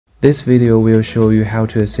This video will show you how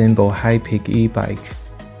to assemble HiPEAK e-bike.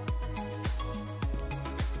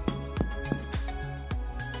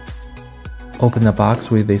 Open the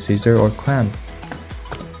box with a scissor or clamp.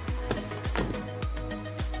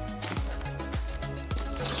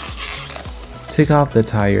 Take off the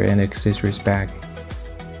tire and accessories bag.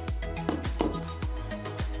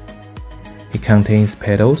 It contains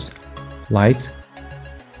pedals, lights,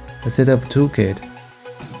 a set of toolkit,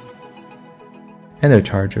 and a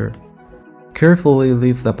charger. Carefully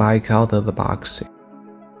lift the bike out of the box.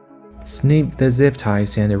 Snip the zip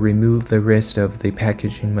ties and remove the rest of the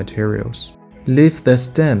packaging materials. Lift the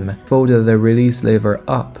stem, fold the release lever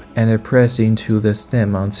up, and press into the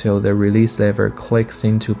stem until the release lever clicks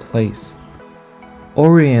into place.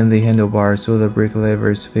 Orient the handlebar so the brake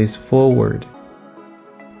levers face forward.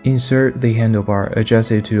 Insert the handlebar,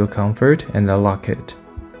 adjust it to your comfort, and lock it.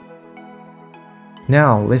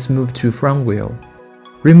 Now let's move to front wheel.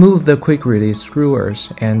 Remove the quick release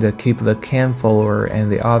screws and keep the cam follower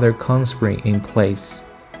and the other cone spring in place.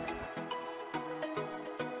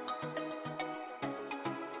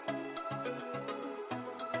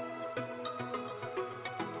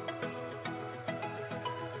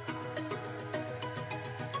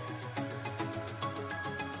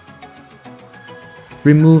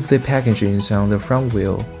 Remove the packagings on the front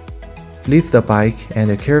wheel. Lift the bike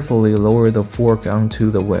and carefully lower the fork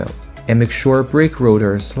onto the wheel, and make sure brake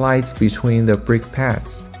rotor slides between the brake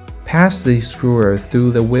pads. Pass the screwer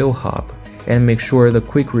through the wheel hub and make sure the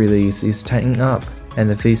quick release is tightened up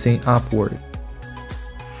and facing upward.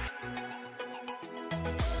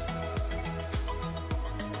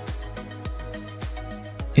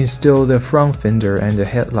 Install the front fender and the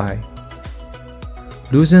headlight.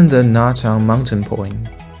 Loosen the nut on mounting point.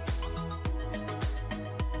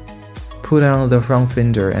 Put on the front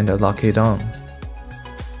fender and lock it on.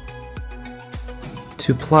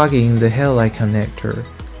 To plug in the headlight connector,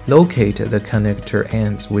 locate the connector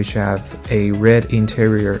ends which have a red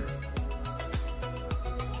interior.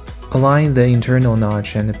 Align the internal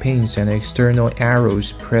notch and pins and external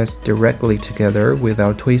arrows pressed directly together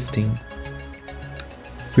without twisting.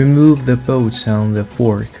 Remove the bolts on the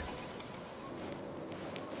fork.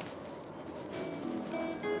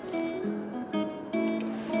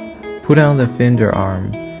 Put on the fender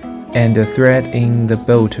arm and thread in the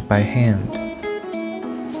bolt by hand.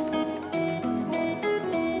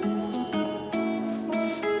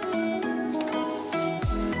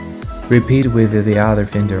 Repeat with the other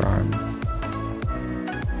fender arm.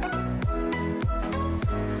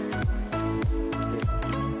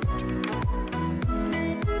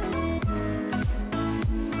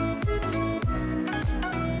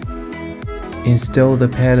 Install the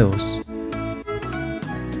pedals.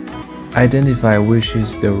 Identify which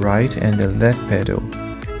is the right and the left pedal.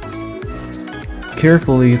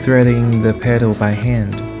 Carefully threading the pedal by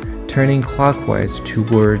hand, turning clockwise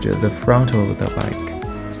toward the front of the bike,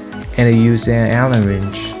 and use an Allen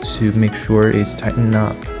wrench to make sure it's tightened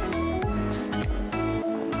up.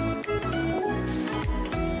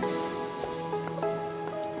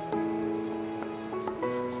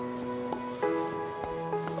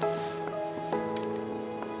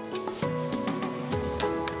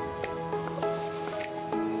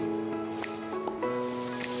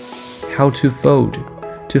 How to fold.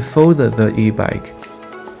 To fold the e-bike,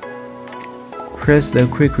 press the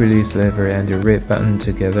quick release lever and the red button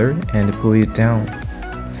together and pull it down.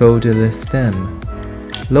 Fold the stem.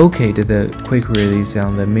 Locate the quick release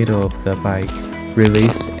on the middle of the bike,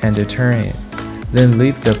 release and turn it. Then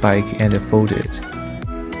lift the bike and fold it.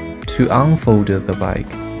 To unfold the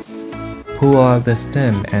bike, pull out the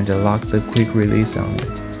stem and lock the quick release on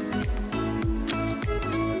it.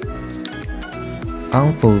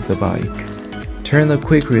 Unfold the bike. Turn the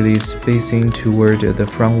quick release facing toward the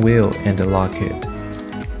front wheel and lock it.